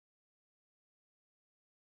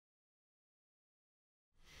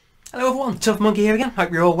Hello everyone, Tough Monkey here again,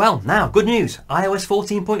 hope you're all well. Now, good news, iOS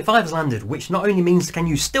 14.5 has landed, which not only means can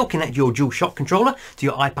you still connect your DualShock controller to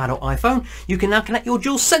your iPad or iPhone, you can now connect your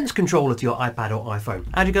DualSense controller to your iPad or iPhone.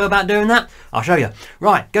 How do you go about doing that? I'll show you.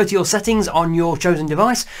 Right, go to your settings on your chosen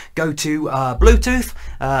device, go to Bluetooth,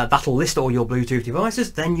 that'll list all your Bluetooth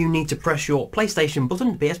devices, then you need to press your PlayStation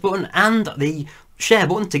button, PS button, and the share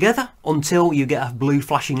button together until you get a blue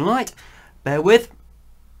flashing light. Bear with.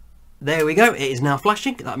 There we go, it is now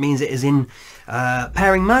flashing. That means it is in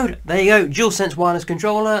pairing mode. There you go, DualSense wireless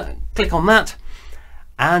controller. Click on that.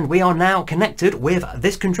 And we are now connected with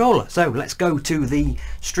this controller. So let's go to the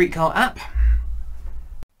Street Kart app.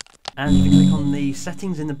 And if you click on the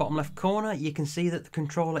settings in the bottom left corner, you can see that the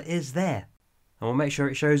controller is there. And we'll make sure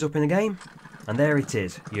it shows up in the game. And there it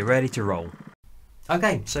is, you're ready to roll.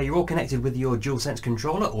 Okay, so you're all connected with your DualSense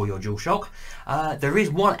controller or your DualShock. There is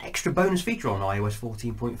one extra bonus feature on iOS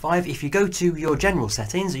 14.5. If you go to your general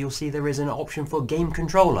settings, you'll see there is an option for game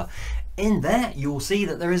controller. In there, you'll see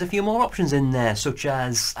that there is a few more options in there, such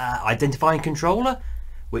as identifying controller,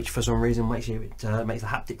 which for some reason makes the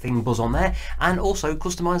haptic thing buzz on there, and also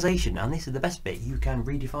customization. And this is the best bit, you can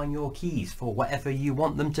redefine your keys for whatever you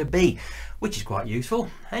want them to be, which is quite useful.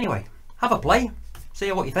 Anyway, have a play, see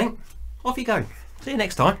what you think. Off you go. See you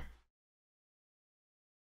next time.